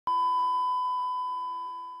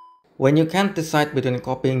when you can't decide between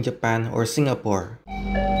copying Japan or Singapore.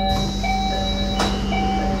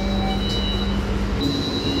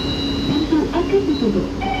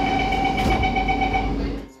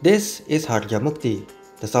 This is Harjamukti,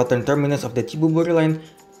 the southern terminus of the Cibubur line,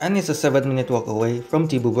 and is a 7-minute walk away from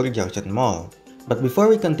Cibubur Junction Mall. But before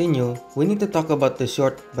we continue, we need to talk about the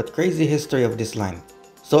short but crazy history of this line.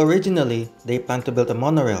 So originally, they planned to build a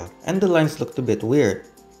monorail, and the lines looked a bit weird.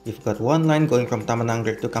 You've got one line going from Taman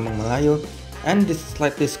Anggrek to Kamang Melayu, and this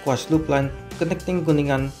slightly squashed loop line connecting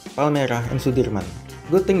Kuningan, Palmera, and Sudirman.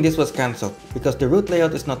 Good thing this was cancelled, because the route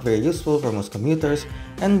layout is not very useful for most commuters,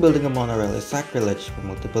 and building a monorail is sacrilege for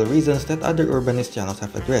multiple reasons that other urbanist channels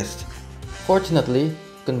have addressed. Fortunately,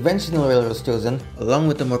 conventional rail was chosen along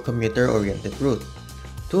with a more commuter-oriented route.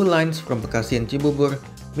 Two lines from Bekasi and Cibubur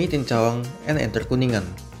meet in Cawang and enter Kuningan,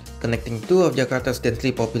 connecting two of Jakarta's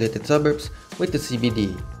densely populated suburbs with the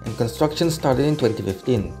CBD, and construction started in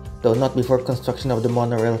 2015. Though not before construction of the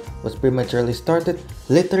monorail was prematurely started,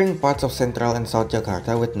 littering parts of Central and South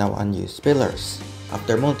Jakarta with now unused pillars.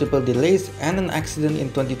 After multiple delays and an accident in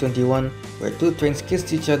 2021 where two trains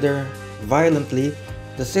kissed each other violently,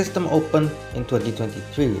 the system opened in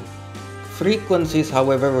 2023. Frequencies,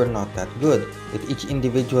 however, were not that good, with each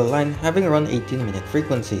individual line having around 18-minute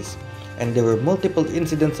frequencies, and there were multiple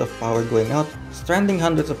incidents of power going out, stranding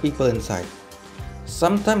hundreds of people inside.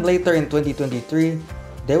 Sometime later in 2023,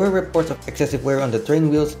 there were reports of excessive wear on the train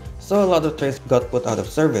wheels, so a lot of trains got put out of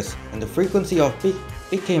service, and the frequency of peak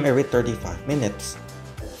became every 35 minutes.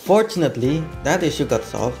 Fortunately, that issue got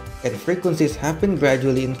solved, and frequencies have been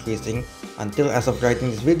gradually increasing until as of writing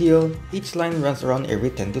this video, each line runs around every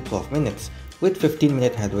 10 to 12 minutes, with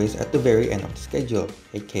 15-minute headways at the very end of the schedule,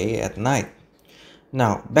 aka at night.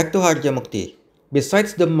 Now, back to Harjamukti.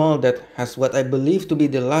 Besides the mall that has what I believe to be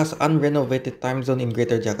the last unrenovated time zone in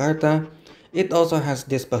Greater Jakarta, it also has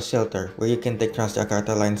this bus shelter where you can take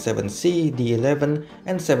Transjakarta Line 7C, D11,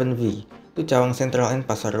 and 7V to Cawang Central and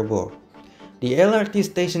Pasar Rebo. The LRT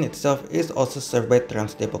station itself is also served by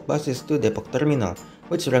Trans Depok buses to Depok Terminal,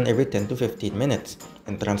 which run every 10 to 15 minutes,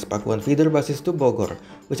 and Trans Pakuan feeder buses to Bogor,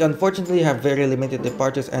 which unfortunately have very limited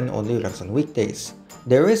departures and only runs on weekdays.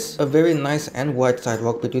 There is a very nice and wide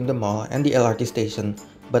sidewalk between the mall and the LRT station,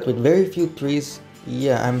 but with very few trees.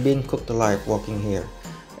 Yeah, I'm being cooked alive walking here.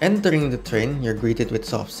 Entering the train, you're greeted with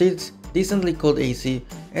soft seats, decently cold AC,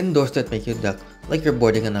 and doors that make you duck like you're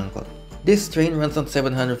boarding an angkot. This train runs on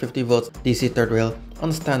 750 volts DC third rail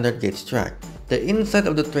on standard gauge track. The inside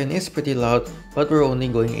of the train is pretty loud, but we're only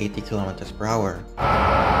going 80 km per hour.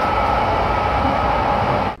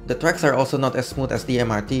 The tracks are also not as smooth as the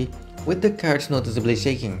MRT, with the carriage noticeably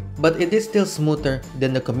shaking, but it is still smoother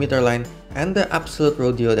than the commuter line and the absolute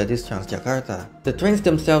rodeo that is Transjakarta. The trains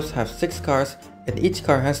themselves have 6 cars, and each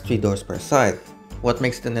car has 3 doors per side. What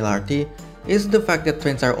makes it an LRT is the fact that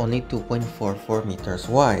trains are only 2.44 meters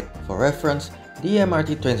wide. For reference, the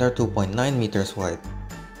MRT trains are 2.9 meters wide.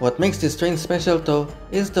 What makes this train special though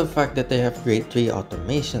is the fact that they have grade 3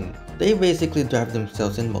 automation. They basically drive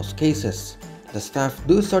themselves in most cases. The staff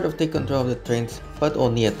do sort of take control of the trains, but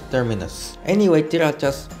only at the terminus. Anyway,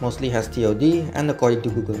 Tirachas mostly has TOD and, according to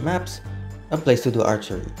Google Maps, a place to do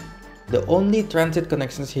archery. The only transit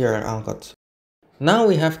connections here are angkots. Now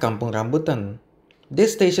we have Kampung Rambutan.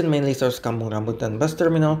 This station mainly serves Kampung Rambutan bus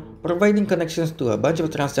terminal, providing connections to a bunch of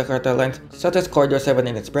Transjakarta lines such as Corridor 7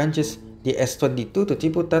 and its branches, the S22 to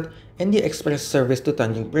Ciputat, and the express service to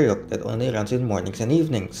Tanjung Priok that only runs in mornings and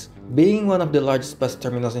evenings. Being one of the largest bus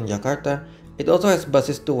terminals in Jakarta, it also has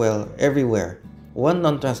buses to well everywhere. One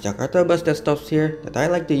non-Transjakarta bus that stops here that I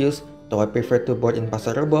like to use, though I prefer to board in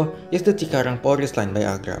Pasar Rebo, is the Cikarang Polres line by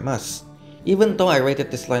Agra Mas. Even though I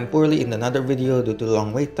rated this line poorly in another video due to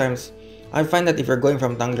long wait times, I find that if you're going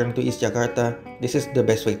from Tangerang to East Jakarta, this is the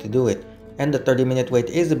best way to do it, and the 30-minute wait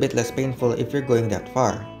is a bit less painful if you're going that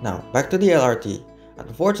far. Now, back to the LRT.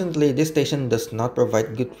 Unfortunately, this station does not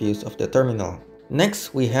provide good views of the terminal.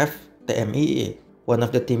 Next, we have the MEE, one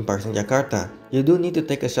of the theme parks in Jakarta. You do need to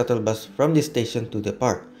take a shuttle bus from this station to the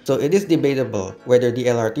park, so it is debatable whether the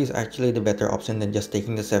LRT is actually the better option than just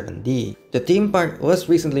taking the 7D. The theme park was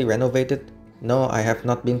recently renovated. No, I have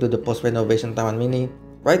not been to the post-renovation Taman Mini.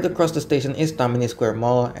 Right across the station is Tamini Square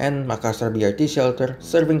Mall and Makassar BRT Shelter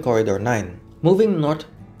serving Corridor 9. Moving north,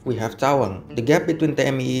 we have Cawang. The gap between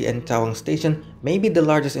the MEE and Cawang station may be the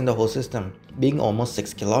largest in the whole system, being almost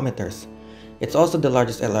 6 kilometers. It's also the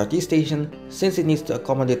largest LRT station since it needs to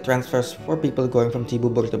accommodate transfers for people going from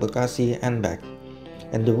Cibubur to Bekasi and back.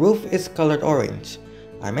 And the roof is colored orange.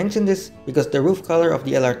 I mention this because the roof color of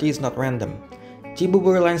the LRT is not random.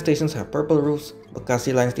 Cibubur line stations have purple roofs,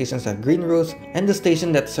 Bekasi line stations have green roofs, and the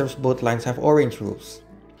station that serves both lines have orange roofs.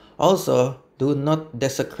 Also, do not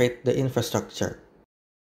desecrate the infrastructure.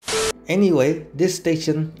 Anyway, this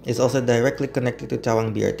station is also directly connected to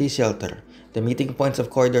Cawang BRT Shelter, the meeting points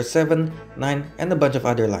of Corridor 7, 9, and a bunch of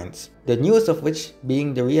other lines, the newest of which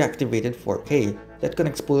being the reactivated 4K that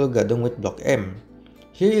connects Pulo Gadong with Block M.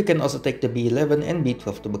 Here you can also take the B11 and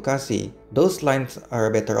B12 to Bekasi. Those lines are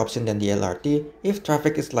a better option than the LRT if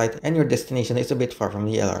traffic is light and your destination is a bit far from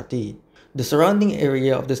the LRT. The surrounding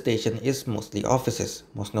area of the station is mostly offices,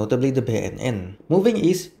 most notably the BNN. Moving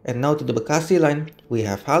east and now to the Bekasi line, we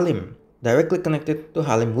have Halim, directly connected to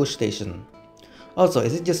Halim Bush Station. Also,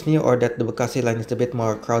 is it just me or that the Bekasi line is a bit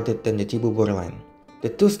more crowded than the Cibubur line? The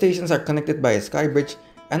two stations are connected by a sky bridge,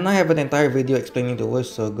 and I have an entire video explaining the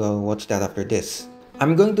worst, so go watch that after this.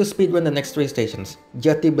 I'm going to speedrun the next three stations.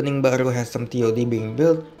 Jati Bening Baru has some TOD being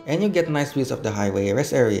built, and you get nice views of the highway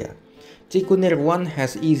rest area. Cikunir 1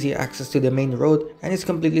 has easy access to the main road and is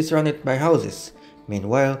completely surrounded by houses.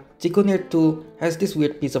 Meanwhile, Cikunir 2 has this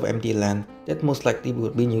weird piece of empty land that most likely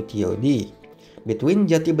will be new TOD. Between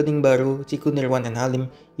Jati Bening Baru, Cikunir 1 and Halim,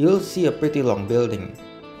 you'll see a pretty long building.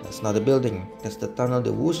 That's not a building, that's the tunnel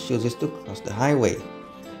the Wush uses to cross the highway.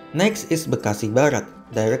 Next is Bekasi Barat,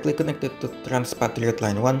 directly connected to Transpatriot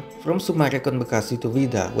Line 1 from Sumarekon Bekasi to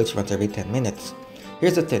Vida, which runs every 10 minutes.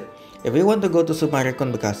 Here's the tip. If you want to go to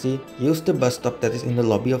Sumarekon Bekasi, use the bus stop that is in the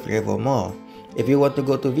lobby of Revo Mall. If you want to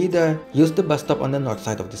go to Vida, use the bus stop on the north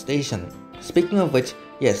side of the station. Speaking of which,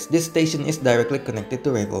 yes, this station is directly connected to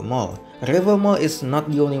Revo Mall. Revo Mall is not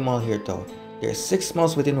the only mall here though. There are 6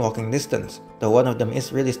 malls within walking distance, though one of them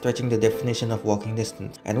is really stretching the definition of walking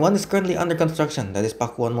distance, and one is currently under construction, that is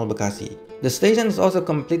Pakuan Mall Bekasi. The station is also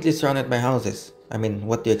completely surrounded by houses. I mean,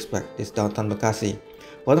 what do you expect? It's downtown Bekasi,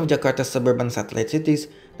 one of Jakarta's suburban satellite cities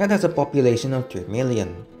that has a population of 3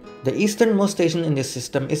 million. The easternmost station in this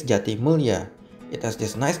system is Jati Mulia. It has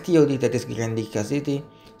this nice TOD that is Grandika City,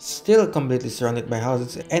 still completely surrounded by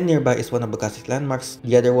houses, and nearby is one of Bekasi's landmarks.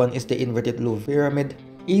 The other one is the inverted Louvre Pyramid.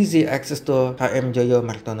 Easy access to HM Joyo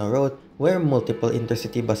Martono Road, where multiple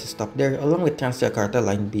intercity buses stop there along with Transjakarta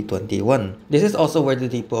Line B21. This is also where the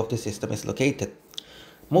depot of the system is located.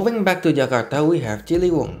 Moving back to Jakarta, we have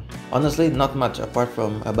Ciliwung. Honestly, not much apart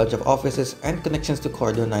from a bunch of offices and connections to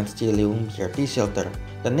Corridor 9's Ciliwung BRT Shelter.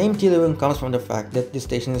 The name Ciliwung comes from the fact that this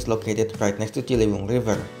station is located right next to Ciliwung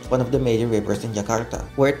River, one of the major rivers in Jakarta.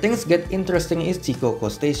 Where things get interesting is Cikoko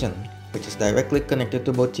Station, which is directly connected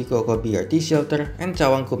to both Cikoko BRT Shelter and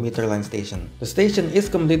Cawang Commuter Line Station. The station is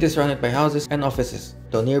completely surrounded by houses and offices,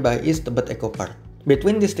 though nearby is Tebet Eco Park.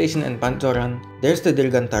 Between this station and Pancoran, there's the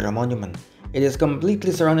Dirgantara Monument. It is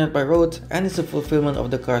completely surrounded by roads and is a fulfillment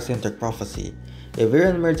of the car-centered prophecy. If you're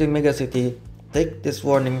an emerging megacity, take this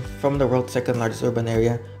warning from the world's second largest urban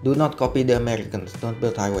area. Do not copy the Americans, don't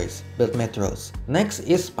build highways, build metros. Next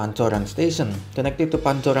is Pancoran Station, connected to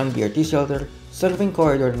Pancoran BRT Shelter, serving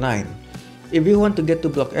Corridor 9. If you want to get to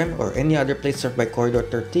Block M or any other place served by Corridor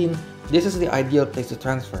 13, this is the ideal place to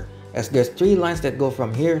transfer, as there's 3 lines that go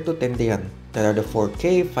from here to Tendian. That are the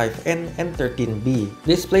 4K, 5N, and 13B.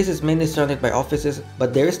 This place is mainly surrounded by offices,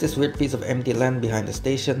 but there is this weird piece of empty land behind the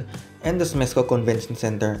station, and the Smesco Convention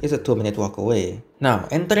Center is a 2-minute walk away. Now,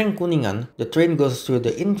 entering Kuningan, the train goes through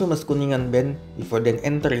the infamous Kuningan Bend before then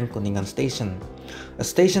entering Kuningan Station. A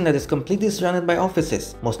station that is completely surrounded by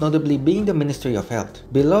offices, most notably being the Ministry of Health.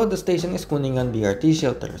 Below the station is Kuningan BRT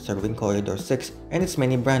Shelter, serving Corridor 6 and its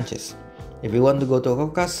many branches. If you want to go to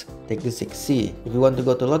Rokas, take the 6C. If you want to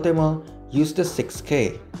go to Lotte Mall, use the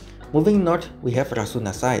 6K. Moving north, we have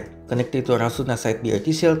Rasuna Site, connected to Rasuna Site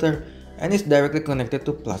BRT Shelter, and is directly connected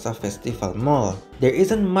to Plaza Festival Mall. There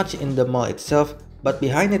isn't much in the mall itself, but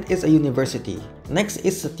behind it is a university. Next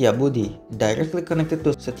is Setiabudi, directly connected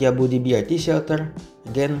to Setiabudi BRT Shelter.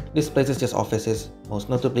 Again, this place is just offices, most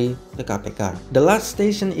notably the KPK. The last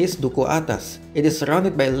station is Duku Atas. It is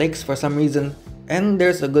surrounded by lakes for some reason, and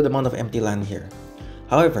there's a good amount of empty land here.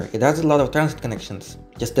 However, it has a lot of transit connections,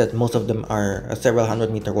 just that most of them are a several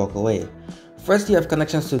 100-meter walk away. First, you have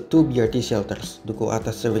connections to 2 BRT shelters, Duku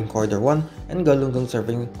Atas serving Corridor 1 and Galunggung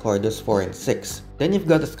serving Corridors 4 and 6. Then you've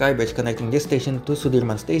got a sky bridge connecting this station to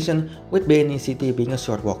Sudirman Station, with BNE City being a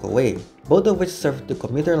short walk away, both of which serve the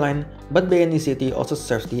commuter line, but BNE City also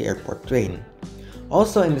serves the airport train.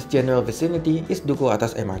 Also in this general vicinity is Duku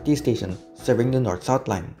Atas MRT station, serving the North-South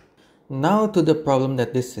line. Now to the problem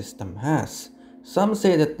that this system has. Some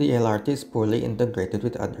say that the LRT is poorly integrated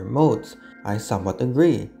with other modes. I somewhat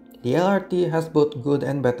agree. The LRT has both good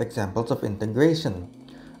and bad examples of integration.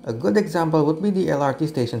 A good example would be the LRT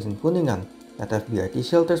stations in Kuningan, that have BRT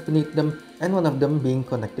shelters beneath them, and one of them being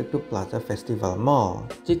connected to Plaza Festival Mall.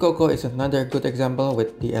 Shikoku is another good example,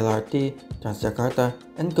 with the LRT, Transjakarta,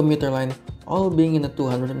 and commuter line all being in a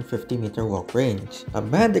 250-meter walk range. A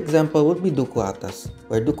bad example would be Duku Atas,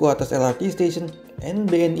 where Duku Atas LRT station and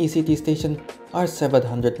BNE City station are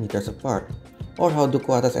 700 meters apart, or how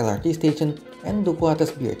Duku Atas LRT station and Duku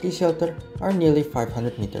Atas BRT shelter are nearly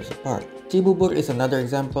 500 meters apart. Cibubur is another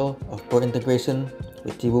example of poor integration,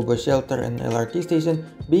 with Cibubur shelter and LRT station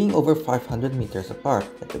being over 500 meters apart.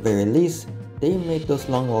 At the very least, they make those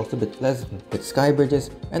long walks a bit pleasant, with sky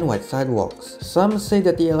bridges and wide sidewalks. Some say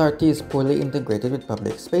that the LRT is poorly integrated with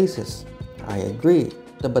public spaces. I agree.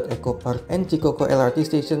 The Tebet Eco Park and Cikoko LRT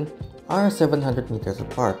station are 700 meters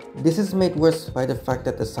apart. This is made worse by the fact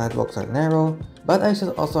that the sidewalks are narrow, but I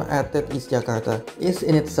should also add that East Jakarta is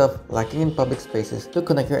in itself lacking in public spaces to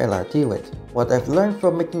connect your LRT with. What I've learned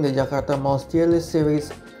from making the Jakarta Malls tier list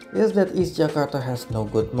series is that East Jakarta has no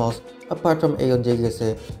good malls apart from Aeon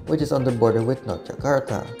JGC, which is on the border with North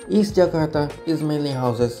Jakarta. East Jakarta is mainly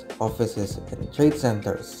houses, offices, and trade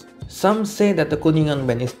centers. Some say that the Kuningan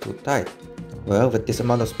band is too tight. Well, with this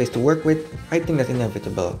amount of space to work with, I think that's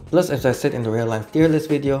inevitable. Plus, as I said in the real life tier list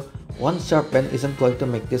video, one sharp bend isn't going to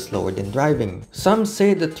make this slower than driving. Some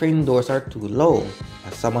say the train doors are too low.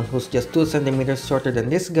 As someone who's just 2 centimeters shorter than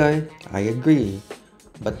this guy, I agree.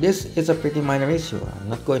 But this is a pretty minor issue. I'm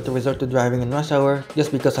not going to resort to driving in rush hour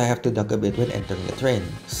just because I have to duck a bit when entering the train.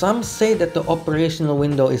 Some say that the operational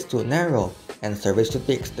window is too narrow and service should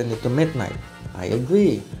be extended to midnight. I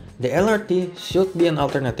agree. The LRT should be an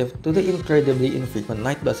alternative to the incredibly infrequent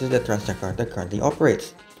night buses that Transjakarta currently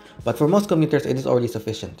operates. But for most commuters, it is already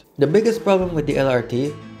sufficient. The biggest problem with the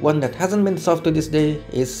LRT, one that hasn't been solved to this day,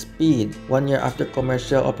 is speed. 1 year after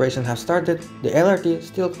commercial operations have started, the LRT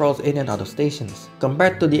still crawls in and out of stations.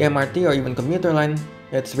 Compared to the MRT or even commuter line,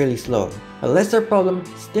 it's really slow. A lesser problem,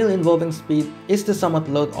 still involving speed, is the somewhat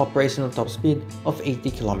low operational top speed of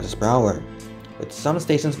 80 km per hour. With some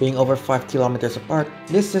stations being over 5 km apart,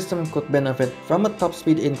 this system could benefit from a top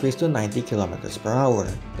speed increase to 90 km per hour.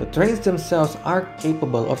 The trains themselves are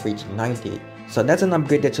capable of reaching 90, so that's an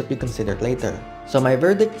upgrade that should be considered later. So my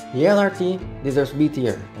verdict, the LRT deserves B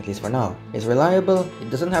tier, at least for now. It's reliable, it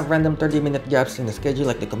doesn't have random 30-minute gaps in the schedule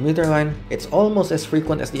like the commuter line, it's almost as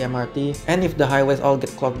frequent as the MRT, and if the highways all get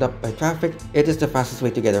clogged up by traffic, it is the fastest way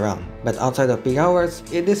to get around. But outside of peak hours,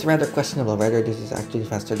 it is rather questionable whether this is actually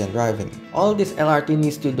faster than driving. All this LRT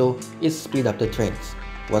needs to do is speed up the trains.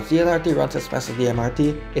 Once the LRT runs as fast as the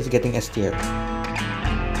MRT, it's getting S tier.